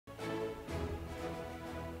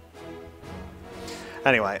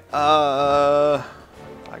Anyway, I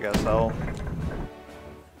guess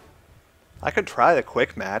I could try the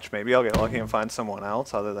quick match. Maybe I'll get lucky and find someone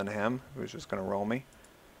else other than him who's just gonna roll me.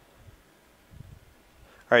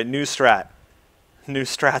 Alright, new strat. New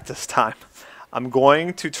strat this time. I'm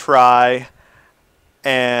going to try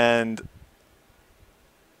and...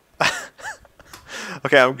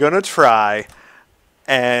 okay, I'm gonna try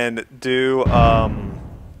and do... I'm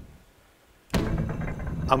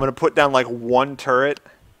gonna put down like one turret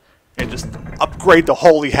and just upgrade the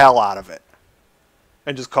holy hell out of it.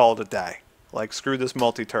 And just call it a day. Like, screw this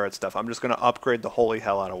multi-turret stuff. I'm just gonna upgrade the holy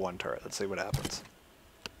hell out of one turret. Let's see what happens.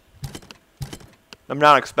 I'm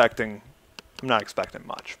not expecting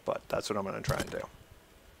much, but that's what I'm gonna try and do.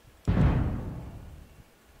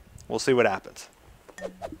 We'll see what happens.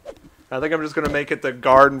 I think I'm just gonna make it the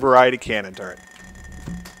garden variety cannon turret.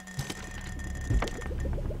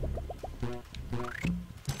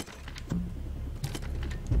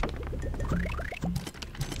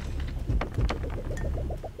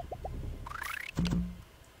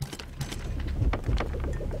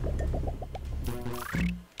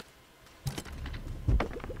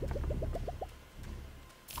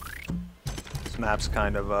 This map's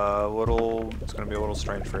kind of a little, it's going to be a little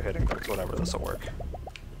strange for hitting things, whatever, this will work.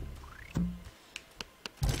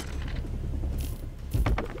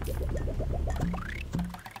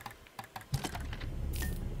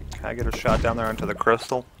 Can I get a shot down there onto the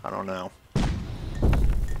crystal? I don't know.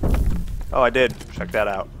 Oh, I did. Check that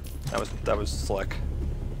out. That was slick.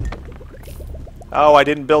 Oh, I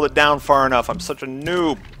didn't build it down far enough. I'm such a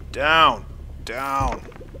noob. Down. Down.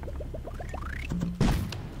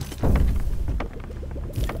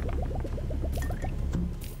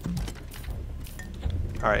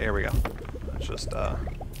 Alright, here we go. Let's just, what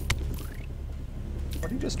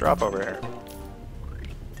did you just drop over here?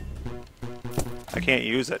 I can't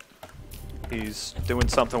use it. He's doing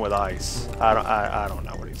something with ice. I don't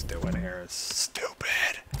know what he's doing here. It's stupid.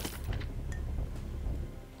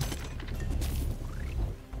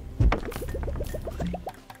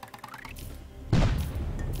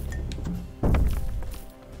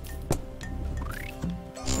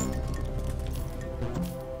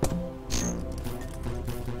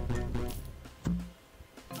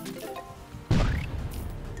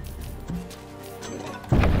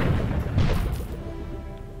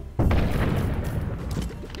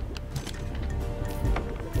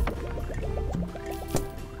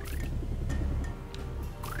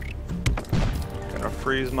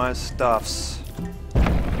 Freeze my stuffs.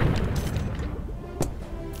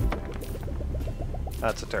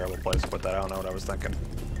 That's a terrible place to put that. I don't know what I was thinking.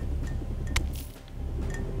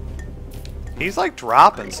 He's like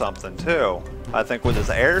dropping something too. I think with his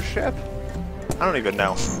airship? I don't even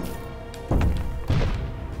know.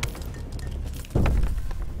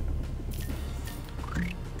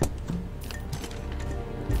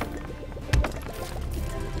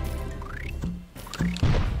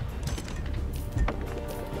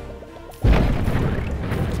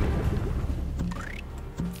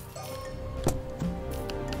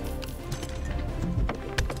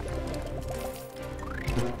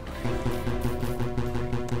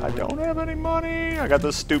 I don't have any money. I got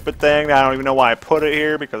this stupid thing. I don't even know why I put it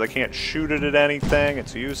here because I can't shoot it at anything.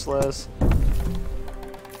 It's useless.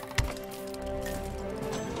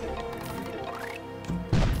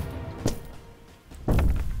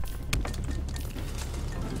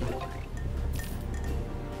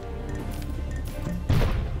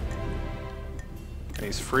 And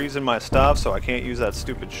he's freezing my stuff, so I can't use that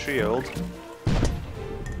stupid shield.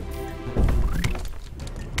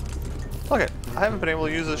 Look it. I haven't been able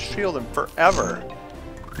to use this shield in forever.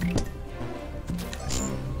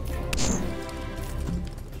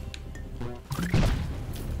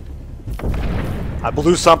 I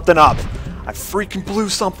blew something up. I freaking blew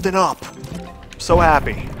something up. I'm so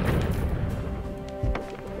happy.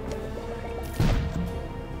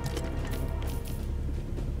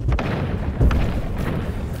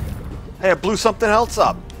 Hey, I blew something else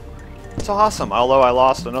up. It's awesome, although I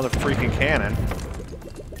lost another freaking cannon.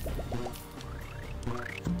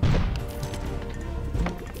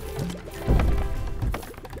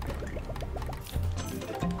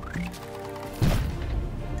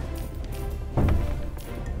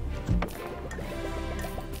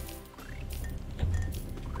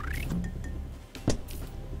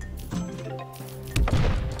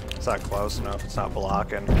 It's not close enough, it's not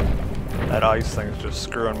blocking. That ice thing is just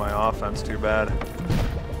screwing my offense too bad.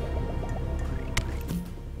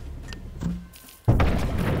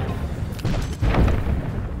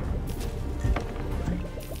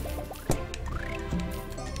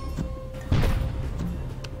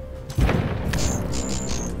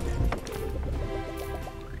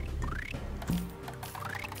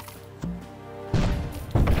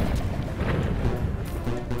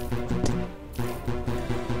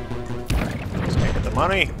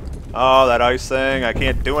 Money! Oh, that ice thing. I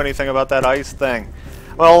can't do anything about that ice thing.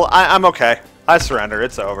 Well, I'm okay. I surrender.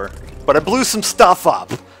 It's over. But I blew some stuff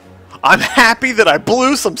up. I'm happy that I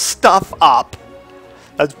blew some stuff up.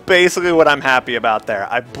 That's basically what I'm happy about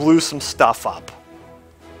there. I blew some stuff up.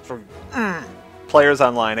 For, Players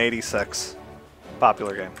Online 86.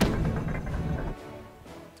 Popular game.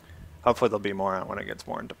 Hopefully there'll be more on when it gets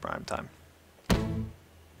more into prime time.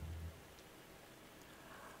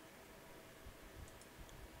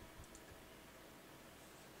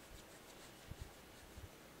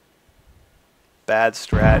 Bad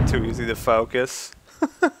strat, too easy to focus.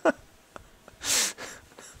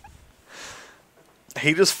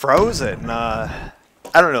 He just froze it, and I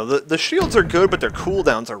don't know, the shields are good, but their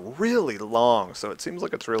cooldowns are really long, so it seems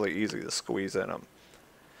like it's really easy to squeeze in them.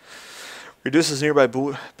 Reduces nearby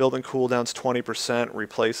building cooldowns 20%,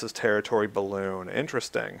 replaces territory balloon.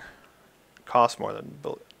 Interesting. Costs more than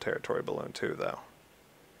territory balloon too, though.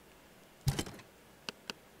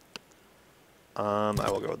 I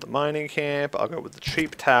will go with the mining camp, I'll go with the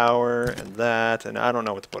cheap tower, and that, and I don't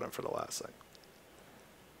know what to put in for the last thing.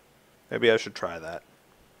 Maybe I should try that.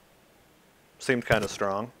 Seemed kind of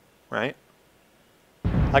strong, right?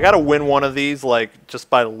 I gotta win one of these, like, just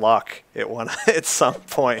by luck at one at some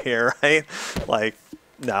point here, right? Like,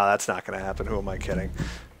 no, that's not gonna happen. Who am I kidding?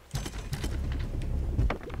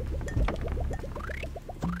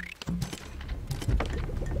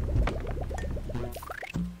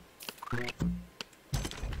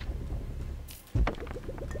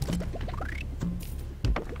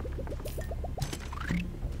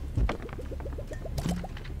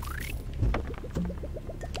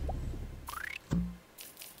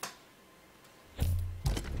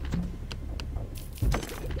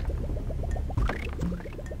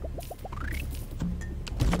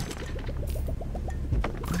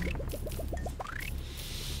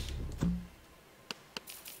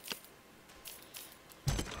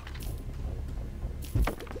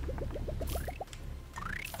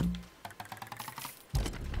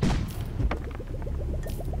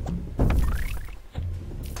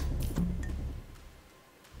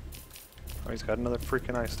 Oh, he's got another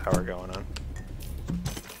freaking ice tower going on.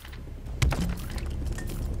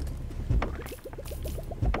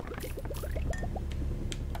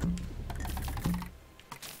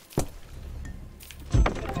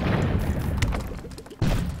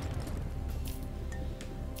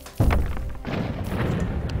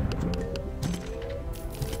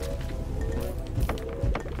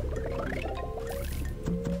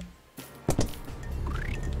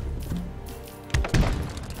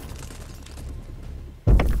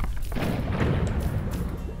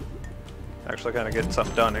 Actually kind of getting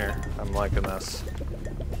something done here. I'm liking this.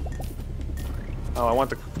 Oh, I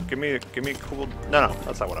want the... Give me cool... No,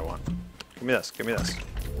 that's not what I want. Give me this, I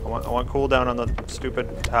want cooldown on the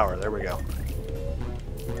stupid tower. There we go.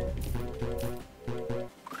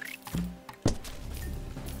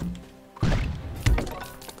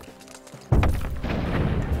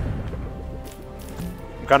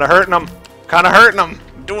 I'm kinda hurting him.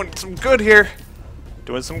 I'm doing some good here.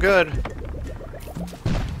 Doing some good.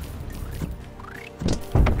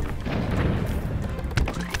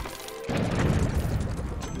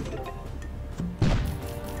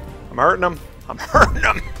 I'm hurting him. I'm hurting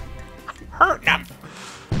him. I'm hurting him.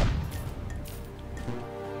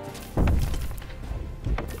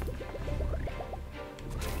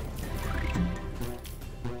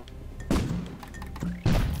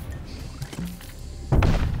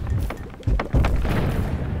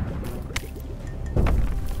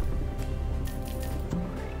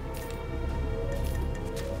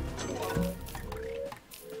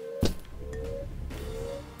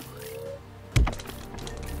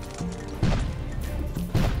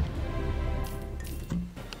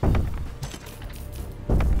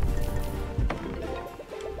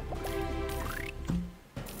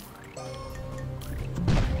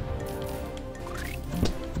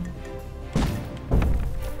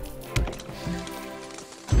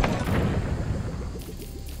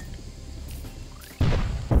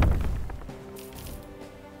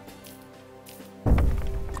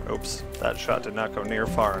 Oops, that shot did not go near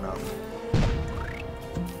far enough.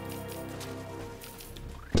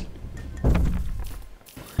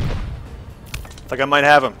 I think I might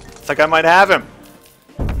have him. I think I might have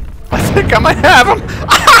him.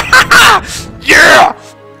 Yeah!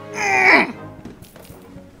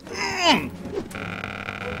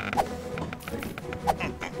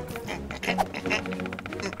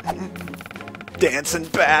 Dancing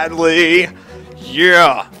badly.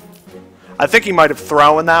 Yeah. I think he might have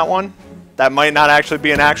thrown that one. That might not actually be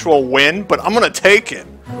an actual win, but I'm gonna take it.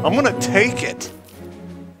 I'm gonna take it.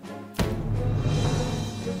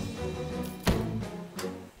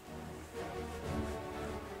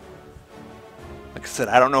 Like I said,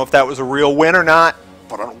 I don't know if that was a real win or not,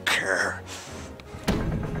 but I don't care.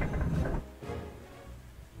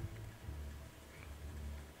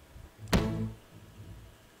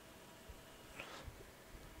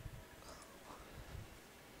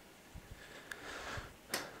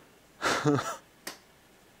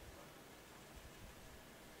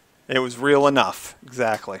 It was real enough.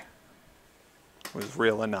 Exactly. It was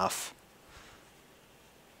real enough.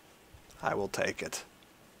 I will take it.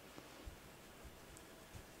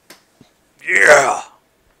 Yeah!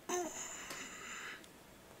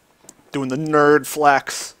 Doing the nerd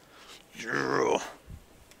flex. Yeah.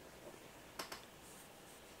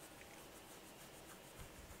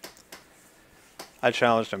 I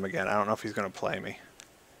challenged him again. I don't know if he's going to play me.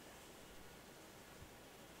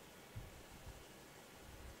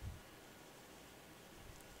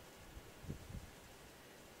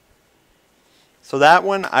 So that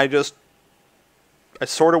one, I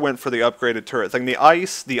sort of went for the upgraded turret thing. The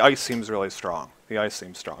ice seems really strong. The ice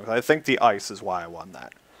seems strong. I think the ice is why I won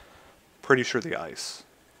that. Pretty sure the ice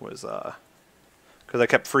was, because I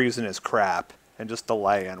kept freezing his crap and just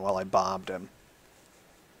delaying while I bombed him.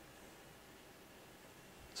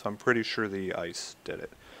 So I'm pretty sure the ice did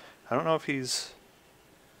it. I don't know if is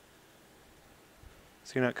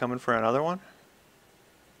he not coming for another one?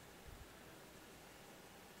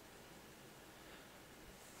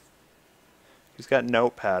 He's got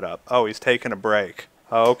Notepad up. Oh, he's taking a break.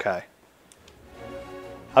 Oh, okay.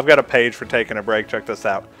 I've got a page for taking a break. Check this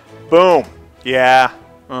out. Boom. Yeah.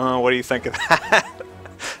 What do you think of that?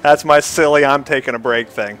 That's my silly I'm taking a break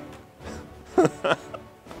thing.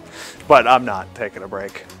 But I'm not taking a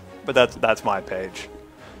break. But that's my page.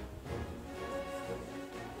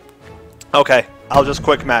 Okay. I'll just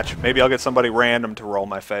quick match. Maybe I'll get somebody random to roll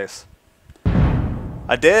my face.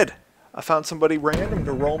 I did. I found somebody random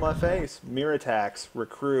to roll my face. Mirror attacks.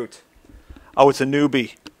 Recruit. Oh, it's a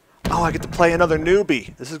newbie. Oh, I get to play another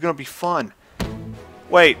newbie. This is going to be fun.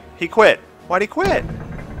 Wait, he quit. Why'd he quit?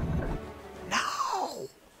 No.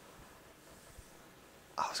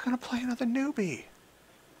 I was going to play another newbie.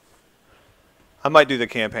 I might do the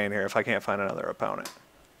campaign here if I can't find another opponent.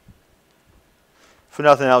 For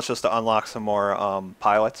nothing else, just to unlock some more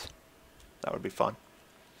pilots. That would be fun.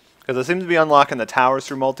 Because it seems to be unlocking the towers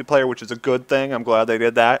through multiplayer, which is a good thing. I'm glad they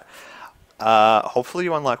did that. Hopefully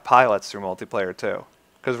you unlock pilots through multiplayer too.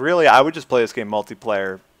 Because really, I would just play this game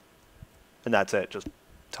multiplayer, and that's it. Just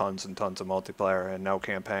tons and tons of multiplayer and no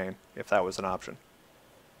campaign, if that was an option.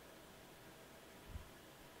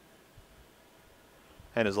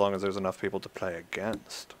 And as long as there's enough people to play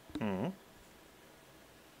against. Mm-hmm.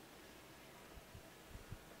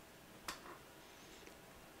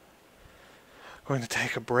 Going to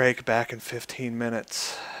take a break back in 15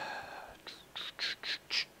 minutes.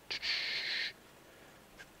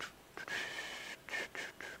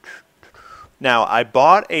 Now, I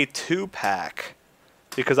bought a 2-pack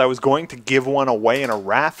because I was going to give one away in a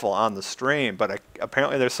raffle on the stream, but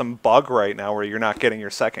apparently there's some bug right now where you're not getting your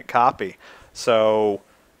second copy. So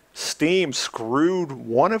Steam screwed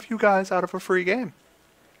one of you guys out of a free game.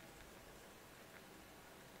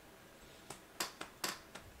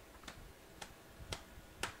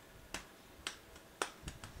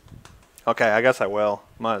 Okay, I guess I will.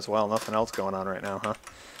 Might as well. Nothing else going on right now, huh?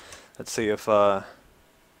 Let's see if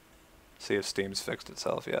Steam's fixed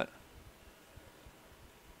itself yet.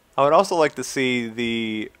 I would also like to see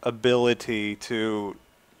the ability to,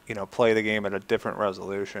 you know, play the game at a different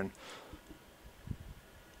resolution.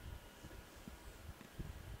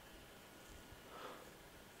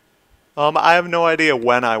 I have no idea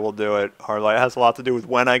when I will do it, Harley. It has a lot to do with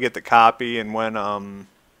when I get the copy and when,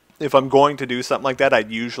 if I'm going to do something like that,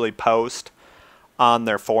 I'd usually post on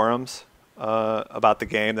their forums about the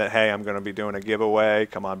game that, hey, I'm going to be doing a giveaway.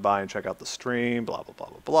 Come on by and check out the stream, blah, blah, blah,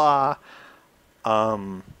 blah,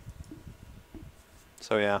 blah.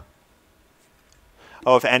 So, yeah.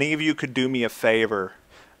 Oh, if any of you could do me a favor,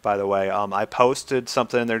 by the way, I posted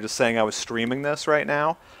something in there just saying I was streaming this right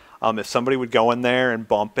now. If somebody would go in there and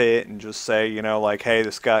bump it and just say, you know, like, hey,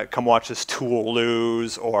 this guy, come watch this tool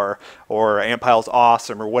lose, or Ampile's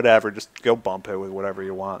awesome, or whatever, just go bump it with whatever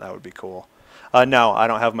you want. That would be cool. No, I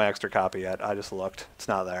don't have my extra copy yet. I just looked. It's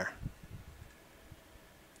not there.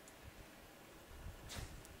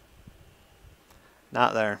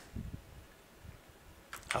 Not there.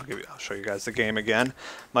 I'll show you guys the game again.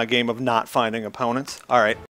 My game of not finding opponents. All right.